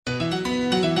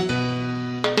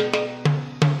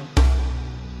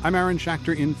I'm Aaron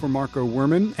Schachter in for Marco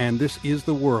Werman, and this is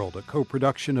The World, a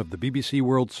co-production of the BBC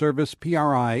World Service,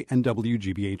 PRI, and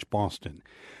WGBH Boston.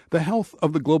 The health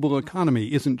of the global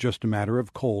economy isn't just a matter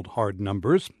of cold, hard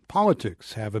numbers.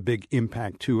 Politics have a big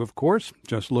impact, too, of course.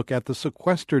 Just look at the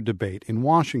sequester debate in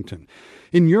Washington.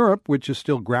 In Europe, which is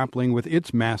still grappling with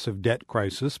its massive debt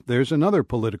crisis, there's another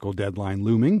political deadline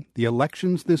looming, the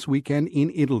elections this weekend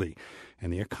in Italy.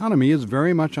 And the economy is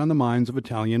very much on the minds of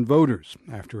Italian voters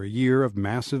after a year of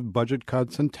massive budget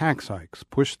cuts and tax hikes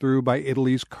pushed through by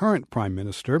Italy's current prime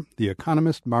minister, the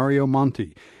economist Mario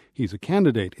Monti. He's a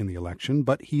candidate in the election,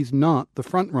 but he's not the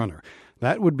frontrunner.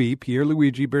 That would be Pier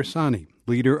Luigi Bersani,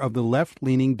 leader of the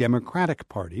left-leaning Democratic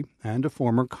Party and a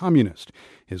former communist.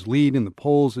 His lead in the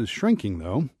polls is shrinking,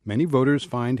 though. Many voters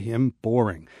find him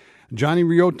boring. Gianni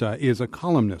Riotta is a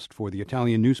columnist for the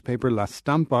Italian newspaper La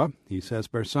Stampa. He says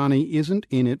Bersani isn't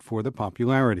in it for the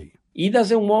popularity. He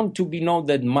doesn't want to be known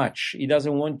that much. He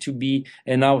doesn't want to be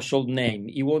an household name.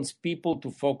 He wants people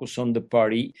to focus on the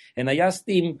party. And I asked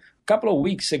him a couple of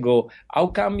weeks ago, how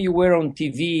come you were on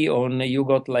TV you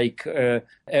got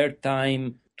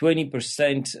airtime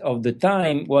 20% of the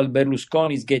time, while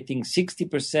Berlusconi is getting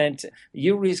 60%.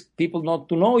 You risk people not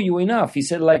to know you enough. He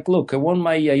said, look, I want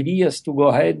my ideas to go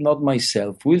ahead, not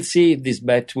myself. We'll see if this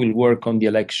bet will work on the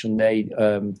election day,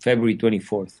 February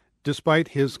 24th. Despite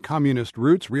his communist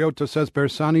roots, Riotta says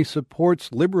Bersani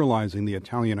supports liberalizing the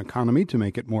Italian economy to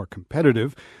make it more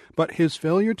competitive, but his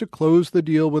failure to close the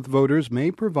deal with voters may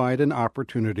provide an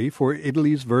opportunity for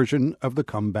Italy's version of the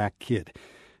comeback kid.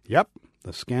 Yep,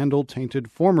 the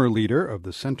scandal-tainted former leader of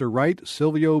the center-right,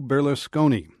 Silvio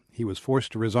Berlusconi. He was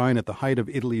forced to resign at the height of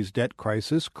Italy's debt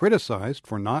crisis, criticized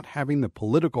for not having the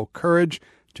political courage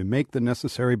to make the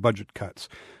necessary budget cuts.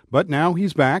 But now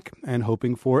he's back and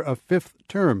hoping for a fifth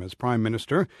term as prime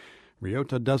minister.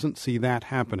 Riotta doesn't see that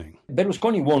happening.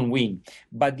 Berlusconi won't win,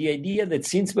 but the idea that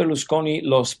since Berlusconi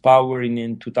lost power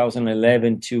in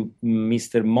 2011 to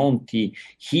Mr. Monti,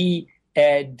 he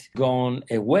had gone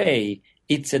away.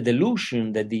 It's a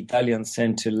delusion that the Italian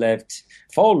center-left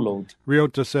followed.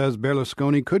 Riotta says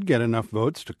Berlusconi could get enough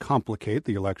votes to complicate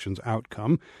the election's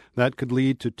outcome. That could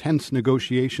lead to tense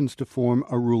negotiations to form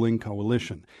a ruling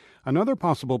coalition. Another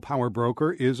possible power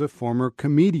broker is a former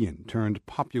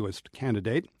comedian-turned-populist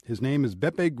candidate. His name is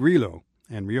Beppe Grillo,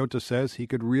 and Riotta says he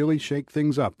could really shake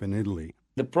things up in Italy.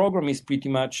 The program is pretty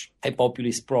much a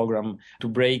populist program to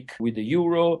break with the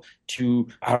euro, to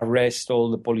arrest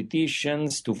all the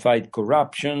politicians, to fight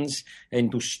corruptions, and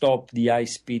to stop the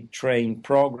high-speed train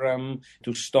program,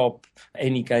 to stop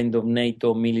any kind of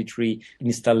NATO military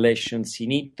installations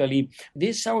in Italy.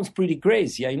 This sounds pretty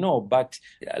crazy, I know, but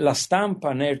La Stampa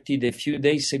unearthed a few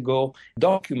days ago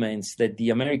documents that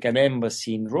the American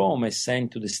embassy in Rome has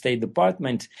sent to the State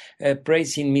Department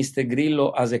praising Mr.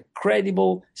 Grillo as a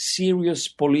credible, serious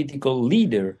political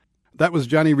leader. That was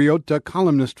Gianni Riotta,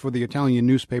 columnist for the Italian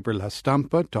newspaper La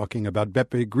Stampa, talking about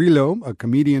Beppe Grillo, a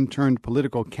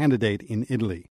comedian-turned-political candidate in Italy.